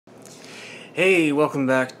Hey, welcome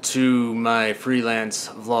back to my freelance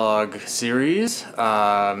vlog series.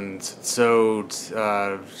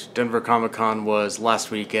 Denver Comic Con was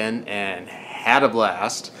last weekend and had a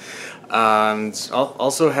blast.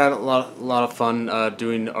 Also had a lot of fun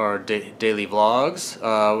doing our daily vlogs,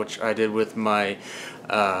 which I did with my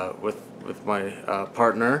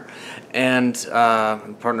partner and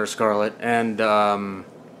partner Scarlett, and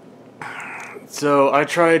so I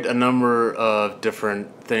tried a number of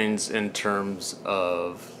different things in terms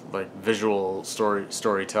of like visual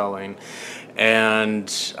storytelling,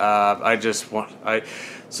 and I just want I.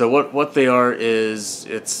 So what they are is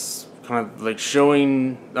it's kind of like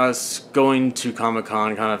showing us going to Comic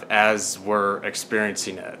Con kind of as we're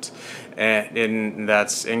experiencing it, and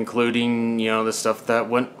that's including the stuff that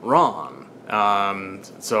went wrong.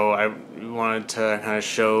 So I wanted to kind of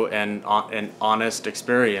show an honest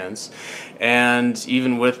experience, and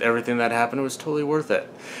even with everything that happened, it was totally worth it.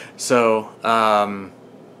 So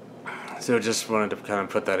just wanted to kind of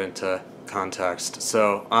put that into context.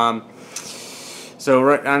 So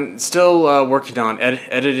right, I'm still working on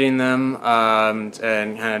editing them and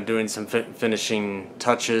kind of doing some finishing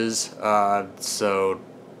touches.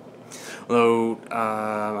 Although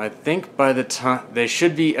I think by the time they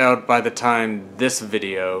should be out by the time this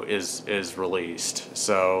video is released.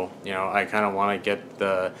 So I kind of want to get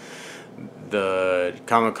the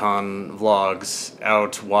Comic-Con vlogs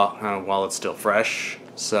out while it's still fresh.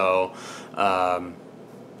 So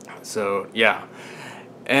yeah.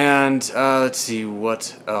 And let's see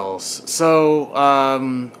what else.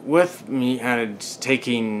 So with me kind of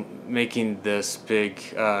making this big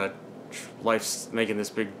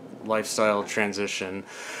lifestyle transition,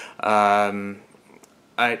 I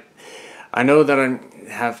know that I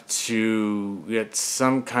have to get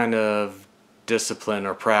some kind of discipline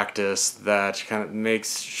or practice that kind of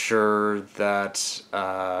makes sure that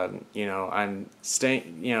I'm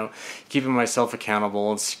staying, keeping myself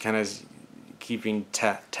accountable and kind of keeping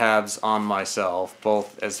tabs on myself,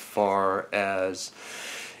 both as far as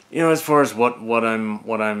what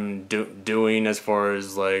I'm doing as far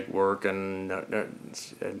as like work and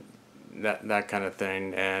that kind of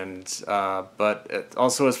thing, and but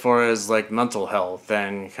also as far as like mental health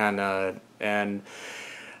and kind of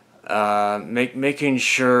making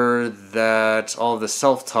sure that all the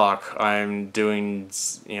self-talk I'm doing,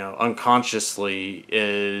 unconsciously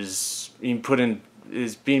is being put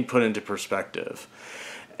into perspective.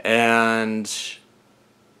 And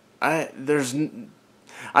I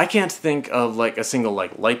can't think of like a single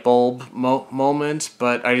like light bulb moment,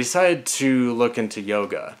 but I decided to look into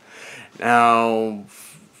yoga. Now,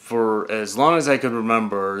 for as long as I could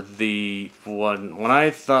remember, when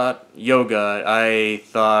I thought yoga, I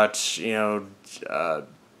thought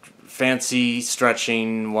fancy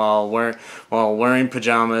stretching while wearing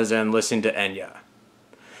pajamas and listening to Enya,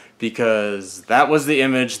 because that was the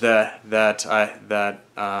image that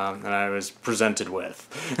I was presented with,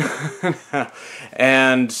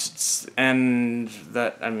 and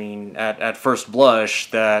that, I mean, at first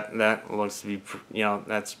blush, that looks to be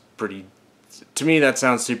that's pretty, to me that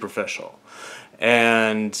sounds superficial,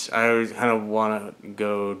 and I kind of want to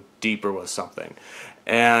go deeper with something,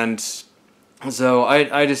 and so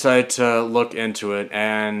I decided to look into it,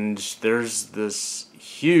 and there's this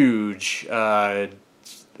huge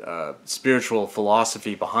spiritual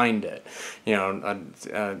philosophy behind it,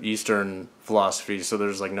 Eastern philosophy. So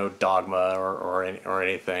there's like no dogma or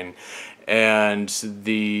anything, and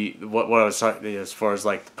what I was talking as far as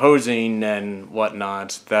like the posing and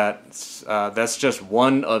whatnot, that's just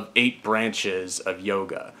one of 8 branches of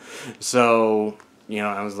yoga. So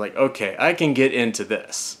I was like, okay, I can get into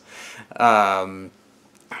this. I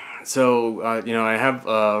have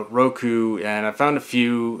Roku, and I found a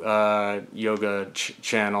few yoga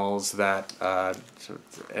channels that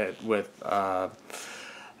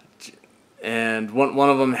and one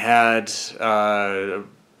of them had a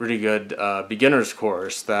really good beginner's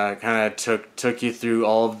course that kind of took you through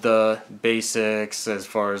all of the basics as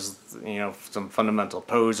far as some fundamental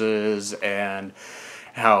poses and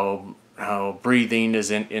how breathing is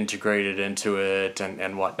integrated into it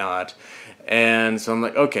and whatnot. And so I'm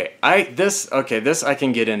like, okay, this I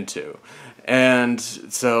can get into. And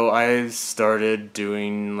so I started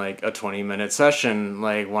doing like a 20-minute session,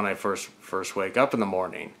 like when I first wake up in the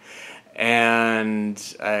morning. And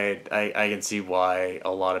I can see why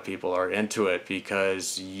a lot of people are into it,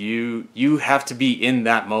 because you have to be in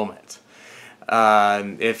that moment.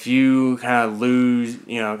 If you kind of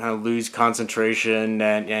lose concentration,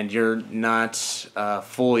 and you're not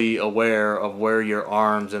fully aware of where your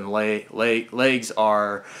arms and legs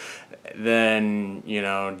are, then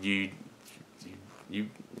you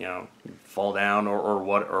fall down or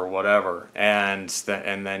whatever, and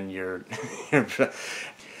then you're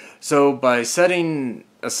so by setting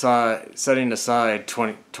aside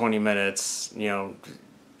 20 minutes,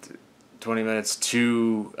 20 minutes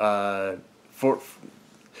to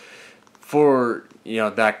for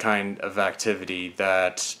that kind of activity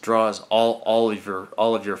that draws all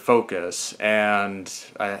of your focus, and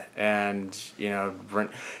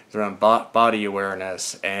around body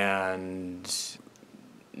awareness, and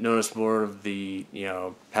notice more of the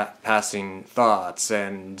passing thoughts,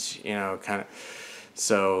 and kind of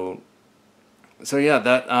so yeah,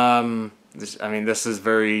 that this is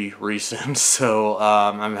very recent, so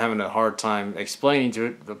I'm having a hard time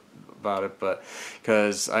explaining about it, but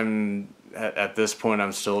because I'm at this point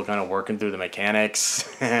I'm still kind of working through the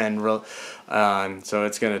mechanics, and so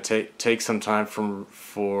it's going to take some time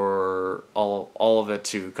for all of it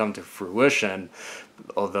to come to fruition,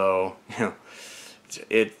 although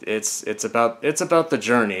it's about the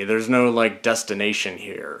journey. There's no like destination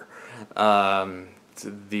here.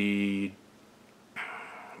 The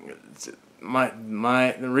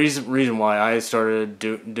reason why I started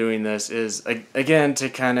doing this is again to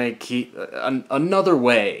kind of keep another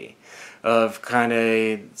way of kind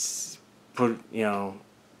of put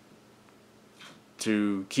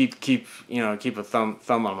to keep a thumb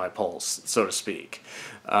on my pulse, so to speak.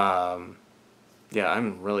 Yeah,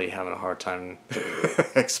 I'm really having a hard time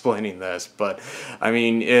explaining this, but I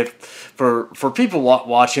mean, if for people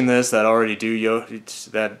watching this that already do yoga,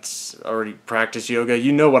 that already practice yoga,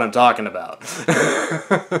 you know what I'm talking about.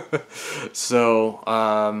 So,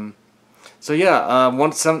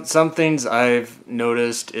 some things I've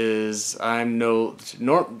noticed is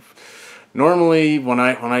normally when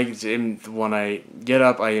I get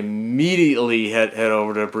up, I immediately head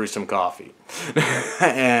over to brew some coffee,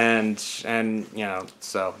 and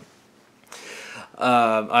so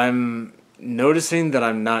I'm noticing that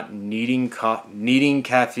I'm not needing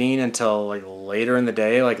caffeine until like later in the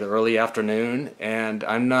day, like the early afternoon, and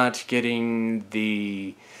I'm not getting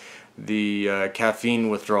the caffeine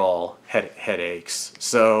withdrawal headaches.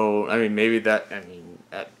 So I mean, maybe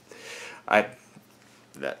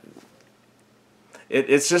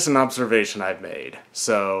it's just an observation I've made.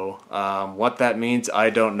 So what that means, I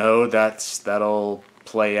don't know. That'll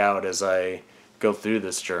play out as I go through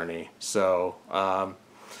this journey. So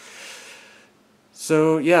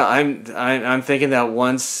yeah, I'm thinking that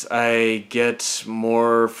once I get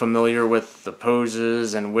more familiar with the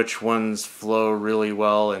poses and which ones flow really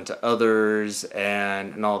well into others,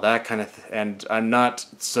 and all that kind of and I'm not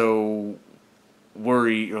so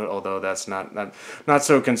worry, although that's not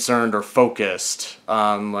so concerned or focused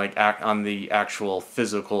on on the actual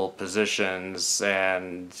physical positions,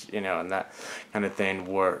 and and that kind of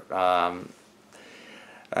thing, where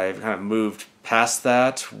I've kind of moved past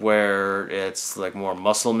that, where it's like more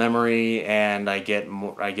muscle memory, and I get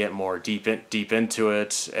more deep into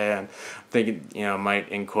it, and thinking might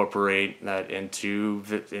incorporate that into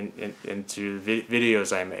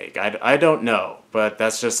videos I make. I don't know, but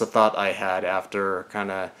that's just a thought I had after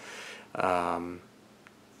kind of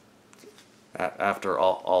after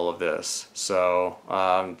all of this. So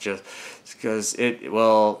just because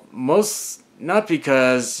not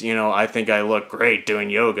because I think I look great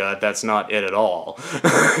doing yoga. That's not it at all.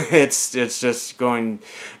 It's just going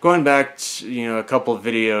back to, a couple of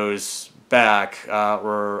videos back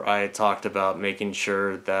where I talked about making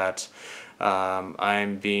sure that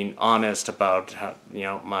I'm being honest about how,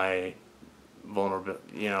 my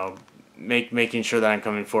vulnerability. Making sure that I'm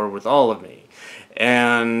coming forward with all of me,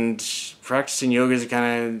 and practicing yoga is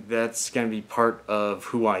that's going to be part of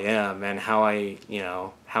who I am and how I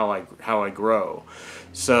grow.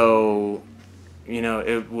 So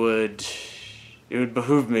it would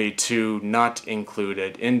behoove me to not include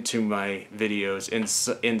it into my videos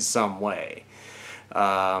in some way.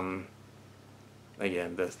 Again,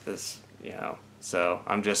 this so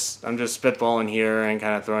I'm just spitballing here and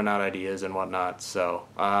kind of throwing out ideas and whatnot. So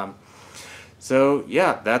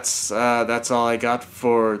yeah, that's all I got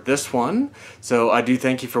for this one. So I do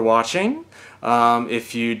thank you for watching.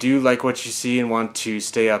 If you do like what you see and want to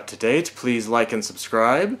stay up to date, please like and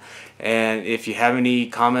subscribe. And if you have any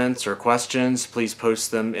comments or questions, please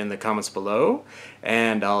post them in the comments below.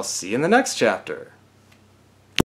 And I'll see you in the next chapter.